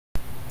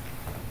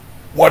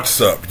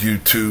What's up,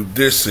 YouTube?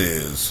 This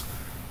is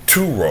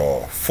Too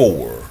Raw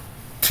for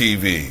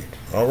TV.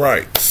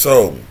 Alright,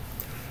 so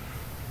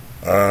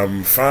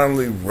I'm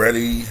finally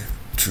ready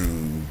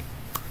to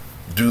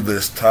do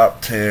this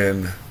top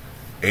 10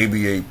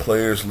 ABA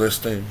players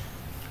listing.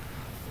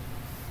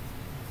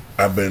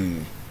 I've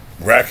been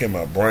racking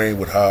my brain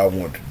with how I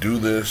want to do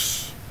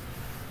this.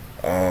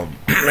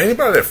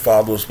 Anybody that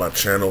follows my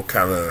channel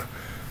kind of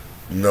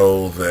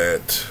know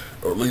that,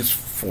 or at least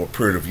for a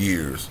period of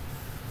years,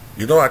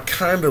 you know, I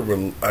kind of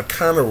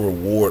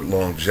reward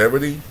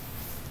longevity.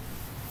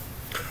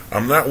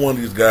 I'm not one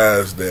of these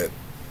guys that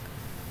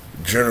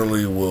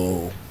generally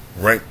will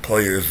rank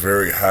players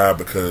very high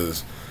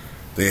because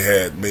they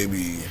had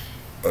maybe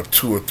a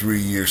 2 or 3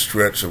 year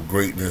stretch of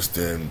greatness,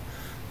 then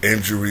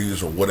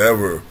injuries or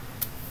whatever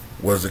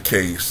was the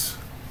case,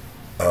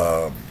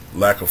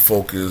 lack of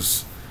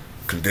focus,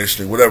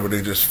 conditioning, whatever,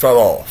 they just fell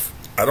off.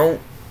 I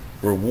don't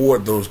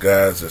reward those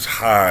guys as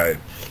high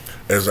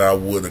as I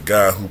would a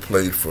guy who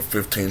played for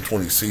 15,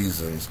 20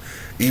 seasons,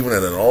 even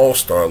at an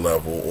all-star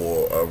level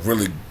or a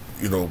really,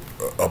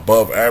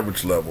 above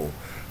average level.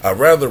 I'd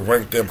rather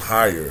rank them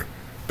higher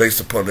based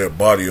upon their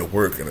body of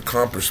work and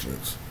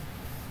accomplishments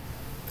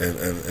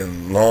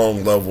and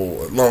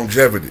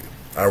longevity.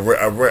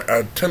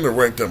 I tend to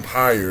rank them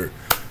higher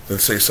than,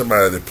 say,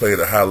 somebody that played at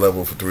a high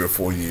level for 3 or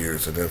 4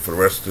 years, and then for the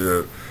rest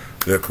of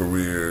their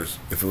careers,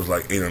 if it was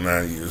like 8 or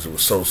 9 years, it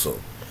was so-so.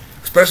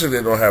 Especially if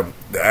they don't have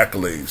the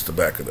accolades to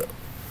back it up.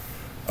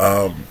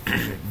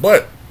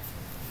 But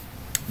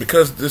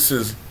because this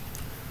is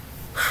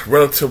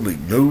relatively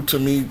new to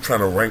me, trying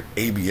to rank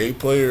ABA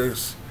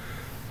players,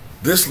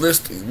 this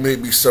list may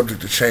be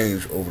subject to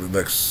change over the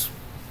next,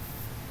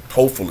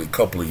 hopefully,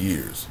 couple of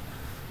years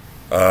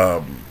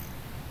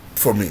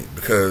for me.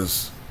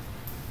 Because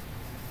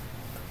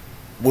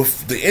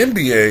with the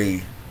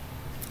NBA,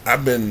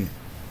 I've been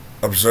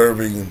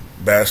observing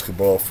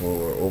basketball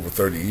for over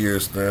 30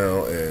 years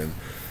now, and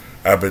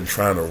I've been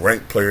trying to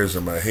rank players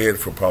in my head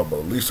for probably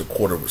at least a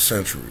quarter of a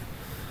century.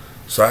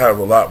 So I have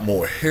a lot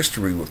more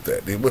history with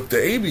that. With the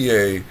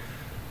ABA,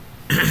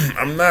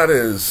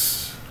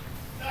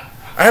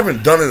 I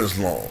haven't done it as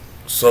long.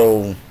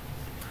 So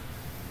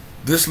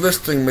this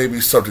listing may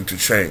be subject to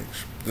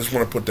change. Just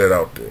want to put that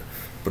out there.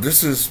 But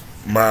this is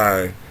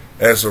my,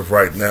 as of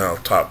right now,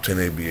 top 10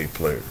 ABA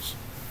players.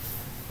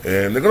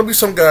 And there are going to be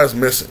some guys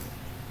missing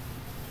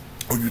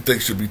who you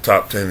think should be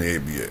top 10 in the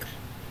ABA.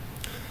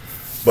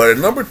 But at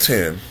number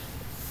 10,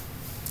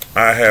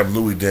 I have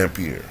Louie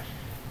Dampier.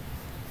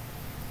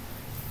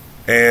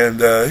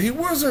 And he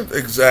wasn't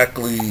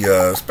exactly,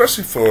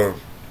 especially for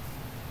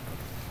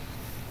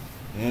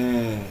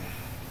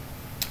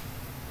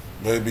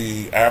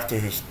maybe after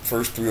his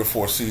first 3 or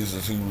 4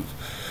 seasons,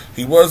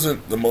 he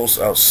wasn't the most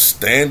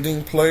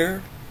outstanding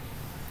player.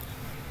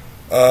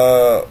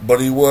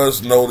 But he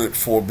was noted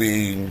for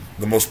being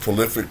the most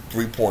prolific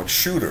three-point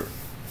shooter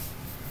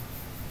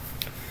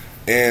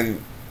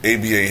in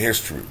ABA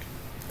history.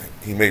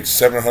 He made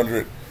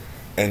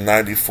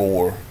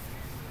 794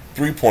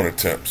 three-point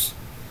attempts,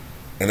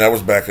 and that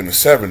was back in the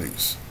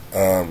 70s.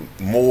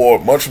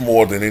 Much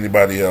more than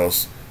anybody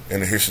else in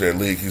the history of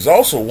that league. He's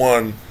also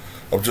one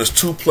of just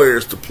 2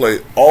 players to play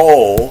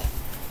all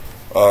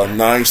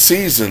 9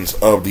 seasons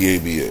of the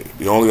ABA.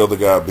 The only other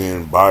guy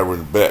being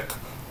Byron Beck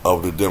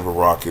of the Denver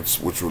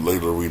Rockets, which were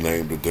later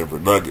renamed the Denver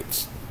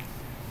Nuggets.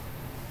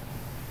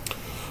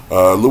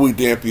 Louie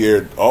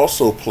Dampier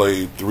also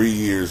played 3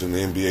 years in the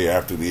NBA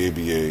after the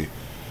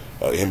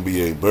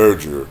NBA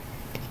merger,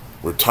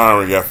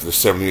 retiring after the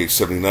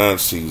 78-79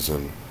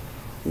 season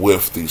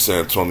with the San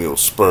Antonio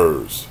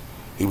Spurs.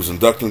 He was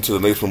inducted into the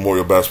Naismith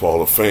Memorial Basketball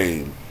Hall of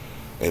Fame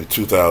in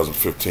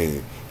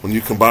 2015. When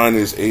you combine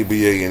his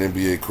ABA and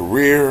NBA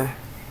career,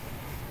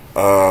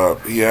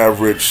 he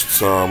averaged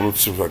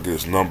let's see if I get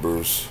his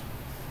numbers.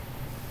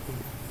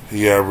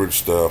 He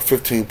averaged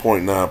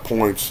 15.9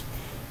 points,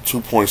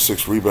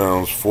 2.6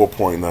 rebounds,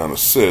 4.9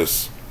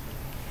 assists.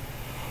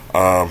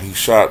 He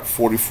shot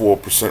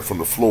 44% from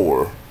the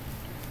floor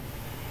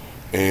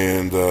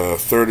and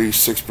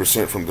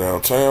 36% from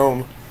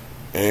downtown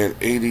and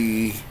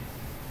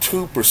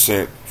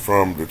 82%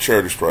 from the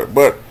charity stripe.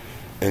 But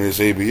in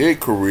his ABA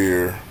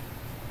career,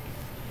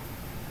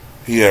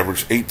 he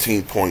averaged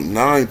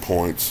 18.9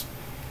 points,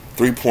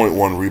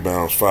 3.1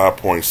 rebounds,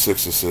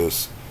 5.6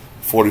 assists,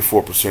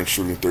 44%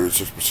 shooting,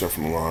 36%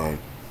 from the line.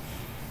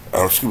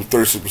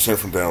 36%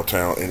 from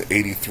downtown and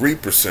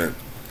 83%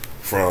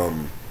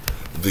 from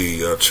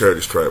the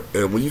charity stripe.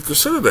 And when you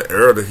consider the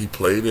era that he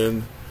played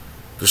in,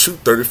 to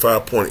shoot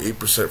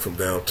 35.8% from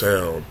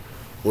downtown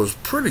was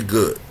pretty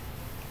good.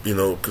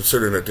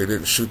 Considering that they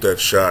didn't shoot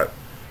that shot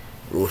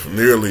with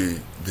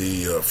nearly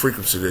the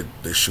frequency that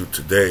they shoot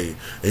today,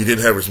 and he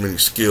didn't have as many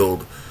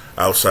skilled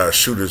outside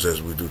shooters as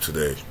we do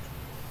today.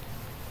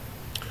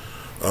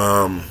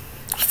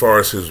 As far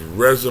as his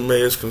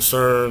resume is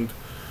concerned,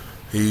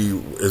 he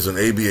is an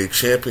ABA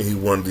champion. He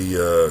won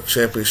the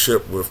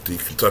championship with the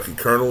Kentucky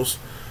Colonels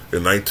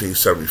in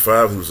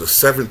 1975. He was a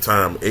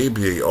 7-time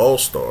ABA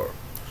All-Star,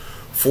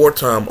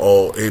 four-time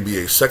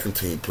All-ABA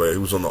second-team player. He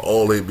was on the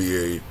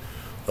All-ABA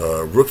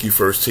rookie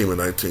first team in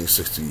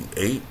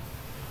 1968.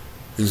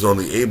 He's on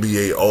the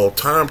ABA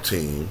all-time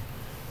team.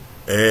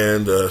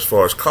 And as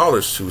far as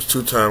college, he was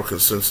two-time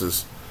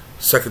consensus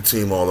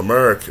second-team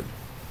All-American,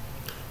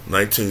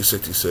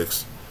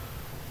 1966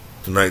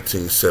 to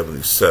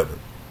 1977.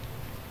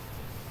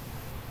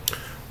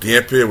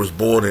 Dampier was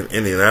born in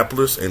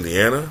Indianapolis,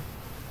 Indiana,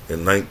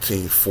 in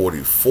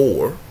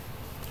 1944,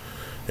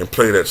 and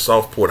played at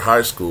Southport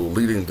High School,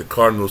 leading the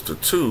Cardinals to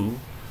two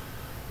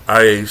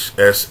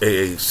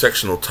IHSAA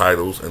sectional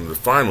titles and the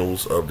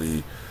finals of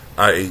the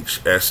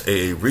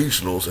IHSAA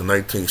regionals in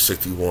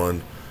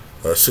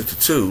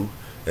 1961-62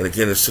 and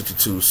again in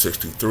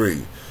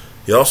 62-63.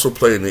 He also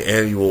played in the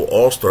annual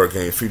All-Star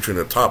Game featuring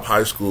the top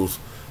high school's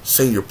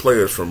senior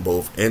players from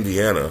both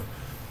Indiana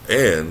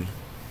and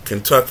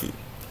Kentucky.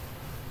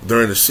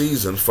 During the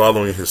season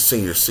following his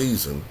senior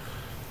season,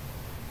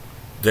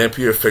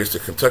 Dampier faced a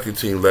Kentucky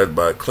team led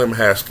by Clem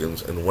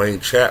Haskins and Wayne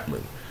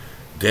Chapman.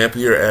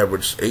 Dampier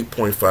averaged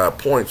 8.5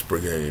 points per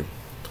game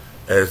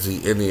as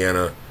the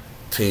Indiana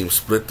team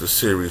split the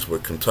series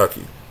with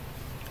Kentucky.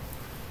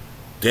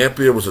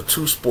 Dampier was a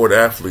two-sport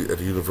athlete at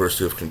the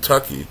University of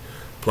Kentucky,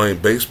 playing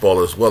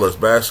baseball as well as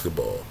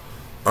basketball.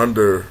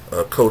 Under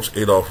Coach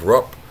Adolph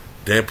Rupp,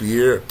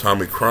 Dampier,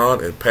 Tommy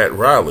Cron, and Pat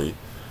Riley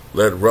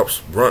led Rupp's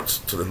Brunts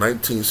to the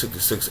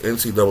 1966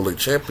 NCAA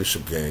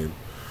championship game,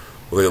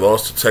 where they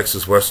lost to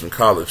Texas Western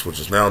College, which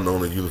is now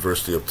known as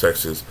University of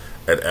Texas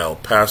at El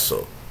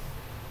Paso.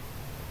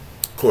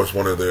 Of course,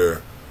 one of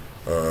their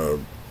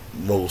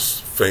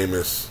most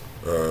famous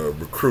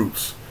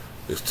recruits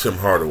is Tim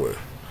Hardaway,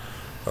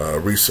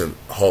 recent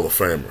Hall of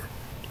Famer.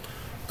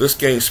 This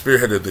game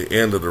spearheaded the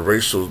end of the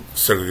racial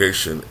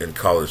segregation in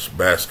college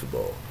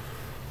basketball.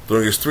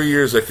 During his 3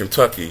 years at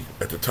Kentucky,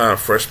 at the time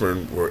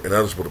freshmen were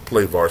ineligible to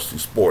play varsity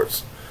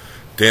sports,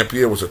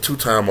 Dampier was a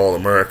two-time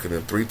All-American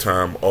and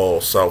three-time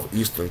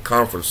All-Southeastern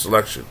Conference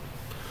selection.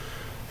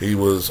 He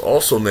was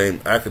also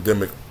named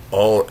Academic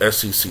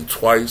All-SEC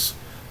twice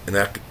and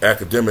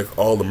Academic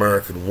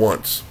All-American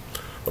once.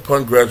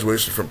 Upon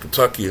graduation from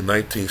Kentucky in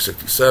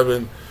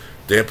 1967,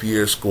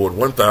 Dampier scored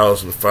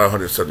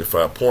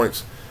 1,575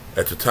 points,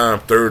 at the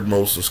time third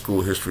most in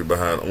school history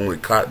behind only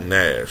Cotton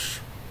Nash,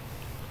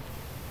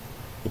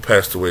 who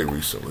passed away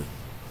recently,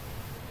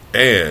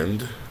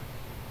 and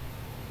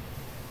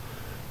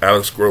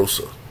Alex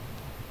Grossa.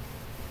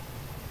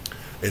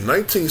 In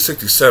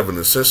 1967,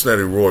 the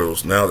Cincinnati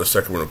Royals, now the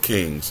Sacramento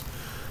Kings,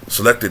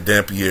 selected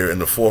Dampier in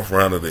the fourth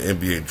round of the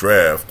NBA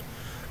draft,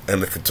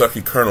 and the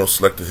Kentucky Colonels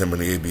selected him in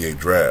the ABA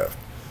draft.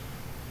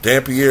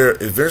 Dampier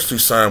eventually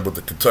signed with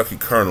the Kentucky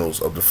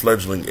Colonels of the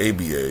fledgling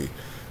ABA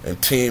and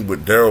teamed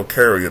with Darrell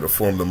Carrier to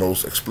form the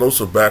most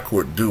explosive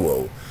backcourt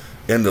duo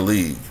in the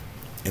league.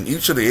 In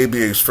each of the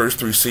ABA's first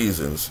three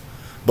seasons,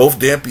 both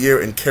Dampier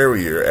and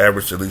Carrier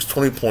averaged at least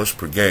 20 points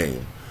per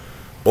game.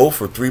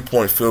 Both were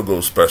three-point field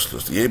goal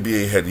specialists. The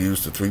ABA had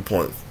used the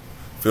three-point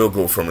field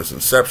goal from its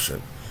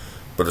inception,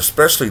 but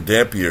especially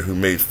Dampier, who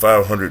made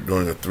 500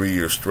 during a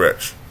 3-year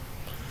stretch.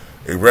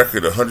 A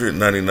record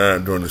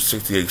 199 during the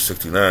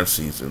 68-69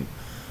 season,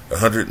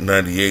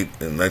 198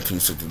 in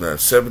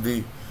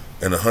 1969-70,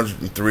 and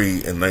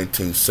 103 in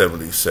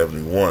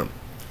 1970-71.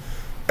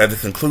 At the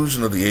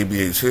conclusion of the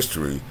ABA's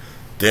history,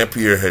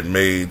 Dampier had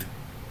made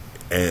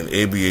an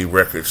ABA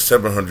record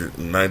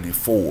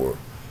 794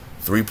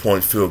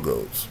 three-point field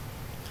goals.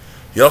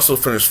 He also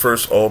finished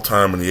first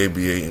all-time in the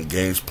ABA in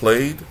games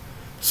played,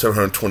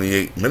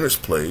 728 minutes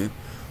played,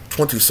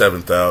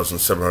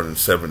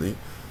 27,770,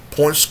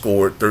 points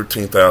scored,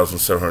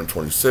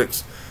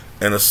 13,726,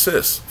 and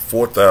assists,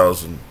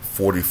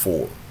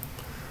 4,044.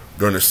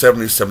 During the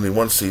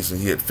 70-71 season,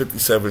 he had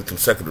 57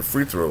 consecutive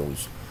free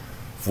throws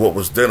for what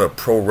was then a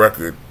pro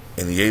record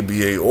in the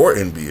ABA or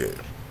NBA.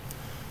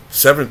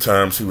 7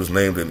 times he was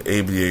named an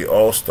ABA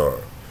All-Star.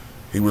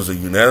 He was a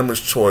unanimous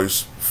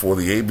choice for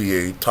the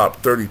ABA Top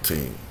 30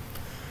 team.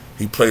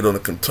 He played on the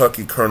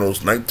Kentucky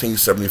Colonels'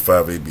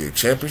 1975 ABA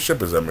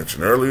championship, as I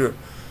mentioned earlier,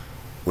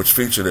 which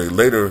featured a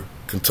later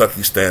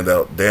Kentucky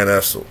standout, Dan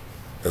Essel,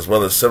 as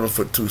well as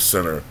 7'2"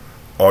 center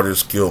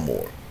Artis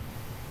Gilmore.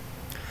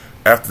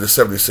 After the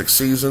 76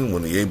 season,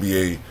 when the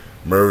ABA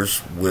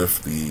merged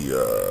with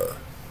the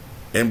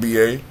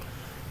NBA,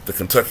 the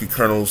Kentucky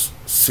Colonels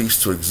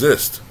ceased to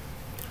exist,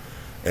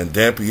 and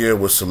Dampier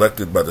was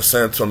selected by the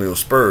San Antonio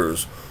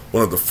Spurs,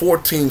 one of the 4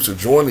 teams to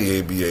join the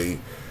ABA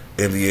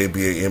in the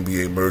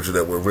ABA-NBA merger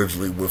that were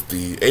originally with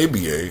the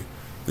ABA.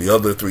 The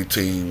other 3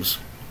 teams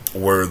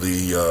were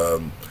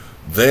the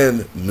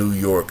then New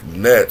York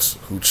Nets,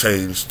 who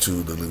changed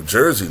to the New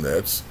Jersey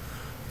Nets,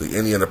 the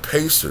Indiana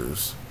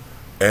Pacers,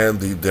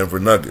 and the Denver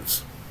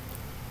Nuggets.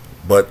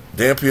 But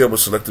Dampier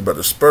was selected by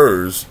the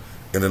Spurs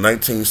in the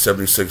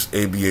 1976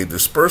 ABA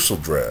dispersal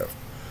draft,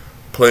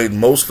 playing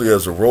mostly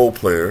as a role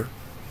player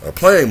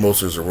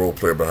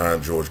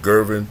behind George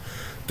Gervin.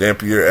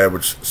 Dampier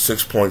averaged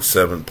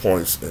 6.7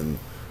 points in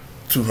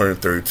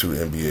 232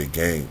 NBA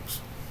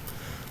games.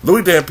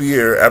 Louie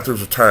Dampier, after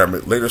his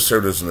retirement, later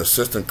served as an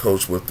assistant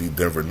coach with the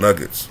Denver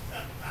Nuggets.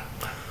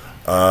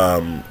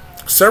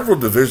 Several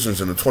divisions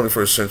in the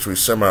 21st century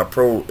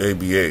semi-pro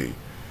ABA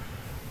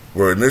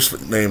were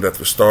initially named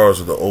after stars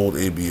of the old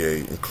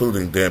ABA,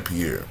 including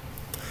Dampier.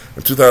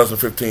 In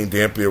 2015,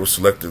 Dampier was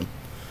selected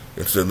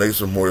into the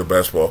Nations Memorial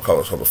Basketball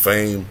College Hall of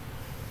Fame.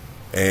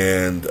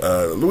 And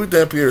Louie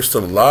Dampier is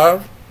still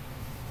alive.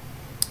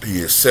 He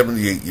is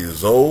 78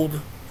 years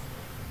old.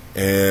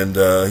 And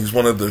he's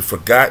one of the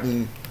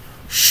forgotten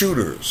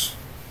shooters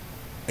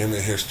in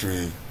the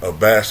history of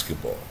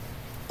basketball.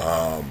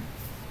 I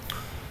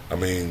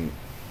mean,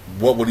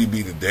 what would he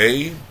be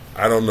today?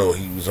 I don't know.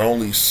 He was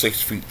only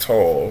 6 feet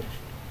tall.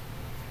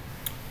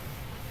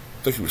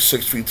 I think he was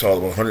 6 feet tall,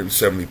 about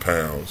 170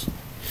 pounds.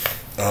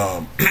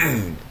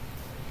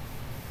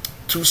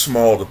 Too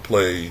small to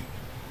play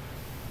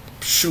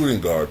shooting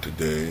guard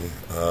today.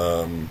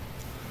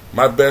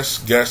 My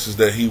best guess is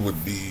that he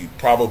would be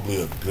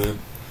probably a good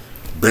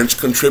bench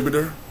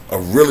contributor, a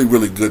really,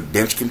 really good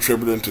bench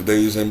contributor in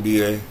today's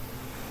NBA.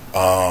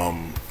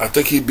 I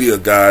think he'd be a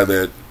guy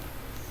that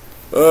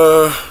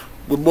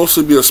would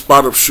mostly be a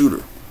spot-up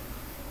shooter.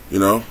 You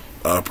know,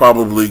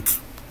 probably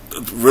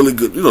really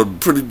good,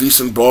 pretty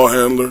decent ball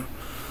handler.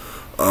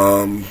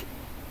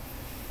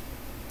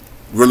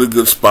 Really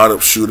good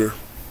spot-up shooter.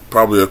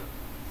 Probably a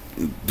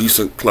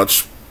decent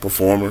clutch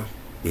performer.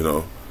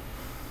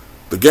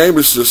 The game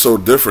is just so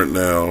different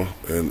now,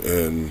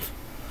 and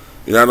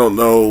I don't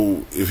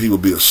know if he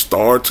would be a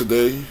star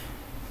today.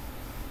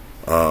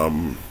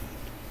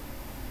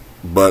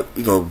 But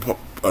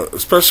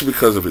especially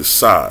because of his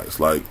size,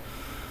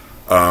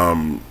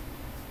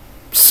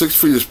 6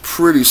 feet is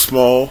pretty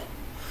small.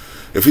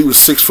 If he was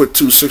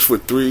 6'2",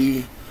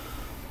 6'3",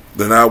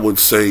 then I would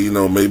say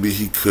maybe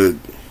he could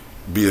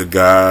be a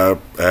guy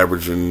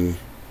averaging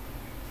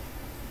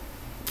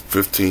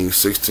 15,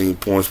 16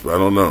 points, but I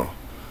don't know.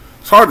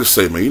 It's hard to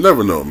say, man. You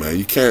never know, man.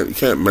 You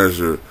can't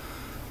measure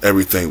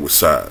everything with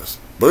size.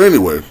 But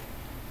anyway,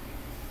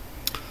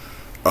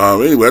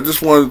 I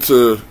just wanted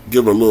to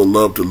give a little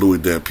love to Louie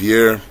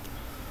Dampier.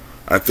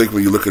 I think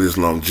when you look at his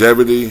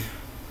longevity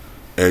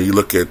and you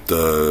look at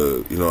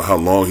how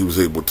long he was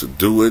able to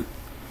do it,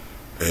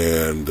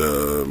 and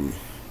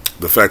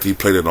the fact that he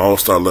played at an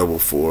all-star level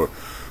for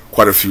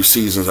quite a few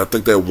seasons, I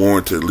think that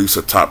warranted at least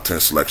a top 10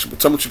 selection. But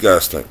tell me what you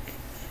guys think.